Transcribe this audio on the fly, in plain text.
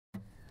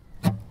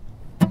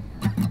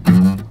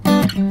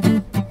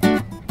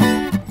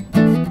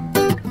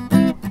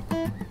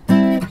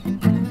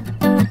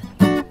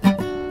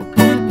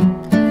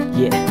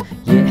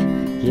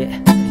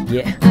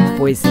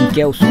Boys and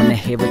girls wanna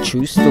hear a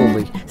true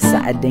story.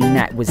 Saturday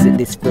night was at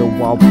this real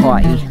wild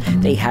party.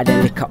 They had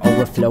a liquor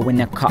overflow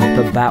in a cup.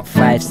 About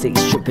 5-6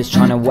 strippers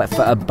trying to work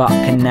for $1.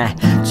 And I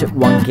took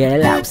one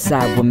girl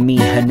outside with me.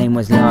 Her name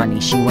was Lani.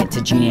 She went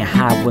to junior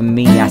high with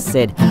me. I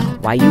said,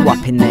 why you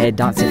up in there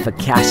dancing for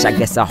cash? I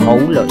guess a whole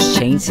lot's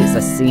changed since I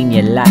seen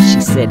you last.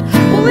 She said,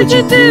 what would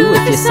you do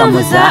if your son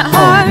was at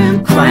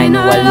home, crying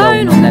all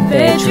alone on the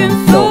bedroom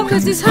floor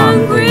cause he's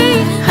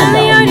hungry, and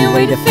the only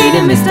way to feed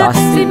him is to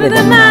sleep with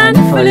a man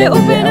for a little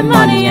bit of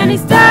money, and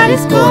his dad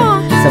is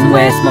gone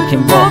somewhere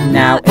smoking rock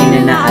now, in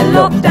and out of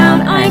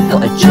lockdown. I ain't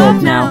got a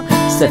job now.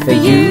 So for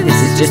you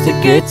this is just a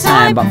good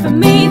time, but for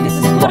me this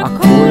is what I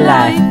call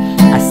life.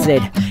 I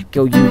said,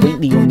 girl, you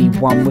ain't the only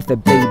one with a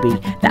baby.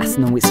 That's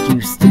no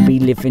excuse to be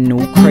living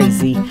all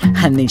crazy.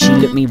 And then she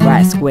looked me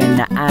right square in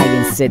the eye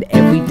and said,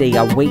 every day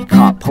I wake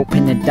up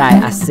hoping to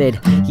die. I said,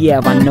 yeah,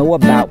 I know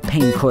about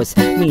pain cause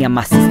me and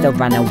my sister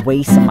ran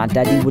away so my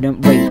daddy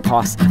wouldn't rape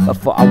us. But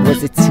thought I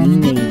was a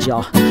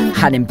teenager,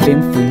 hadn't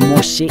been through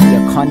more shit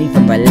you can't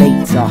even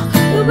relate to.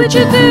 What would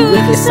you do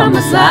if your son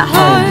was at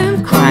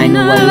home, crying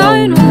all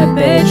alone on the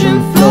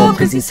bedroom floor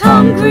cause he's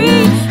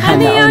hungry,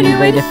 and the only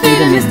way to feed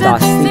him is to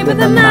sleep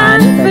with a man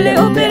for a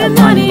little bit of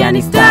money, and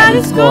his dad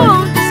is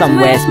gone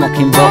somewhere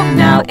smoking rock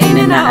now, in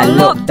and out of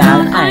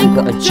lockdown. I ain't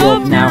got a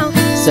job now.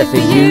 So for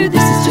you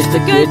this is just a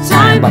good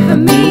time, but for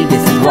me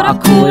this is what I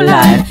call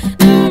life.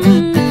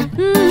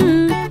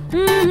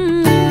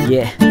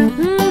 Yeah,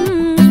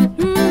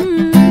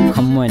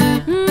 come on.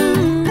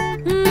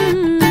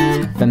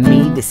 For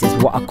me this is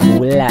what I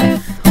call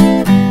life.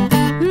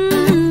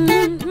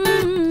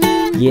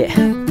 Yeah,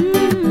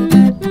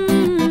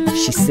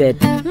 she said,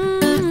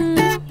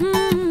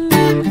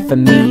 for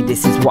me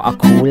this is what I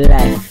call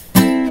life.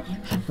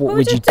 What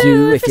would you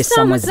do if your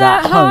son was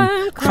at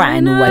home,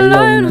 crying all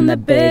alone on the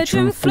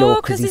bedroom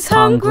floor cause he's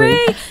hungry,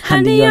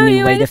 and the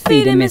only way to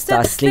feed him is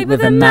to sleep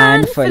with a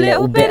man for a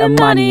little bit of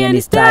money, and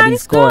his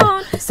daddy's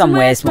gone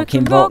somewhere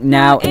smoking rock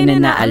now, in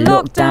and out of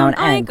lockdown.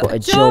 I ain't got a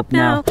job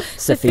now.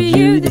 So for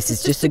you this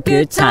is just a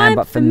good time,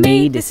 but for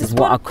me this is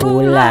what I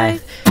call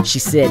life. She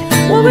said,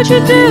 what would you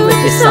do if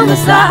your son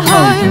was at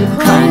home,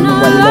 crying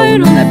all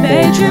alone on the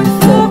bedroom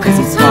floor cause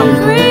he's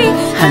hungry,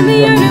 and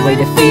the only way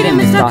to feed him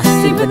is to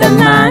sleep with a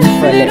man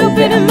for a little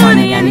bit of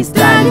money, and his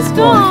dad is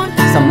gone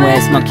somewhere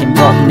smoking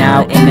rock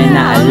now, in and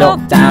out of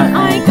lockdown.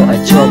 I ain't got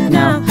a job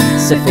now.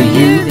 So for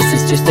you this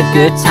is just a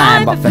good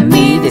time, but for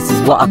me this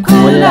is what I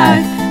call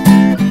life.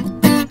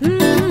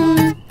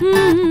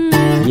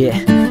 Yeah,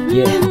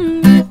 yeah.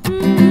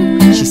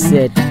 She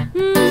said,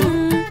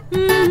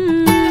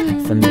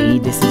 for me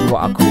this is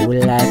what I call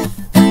life.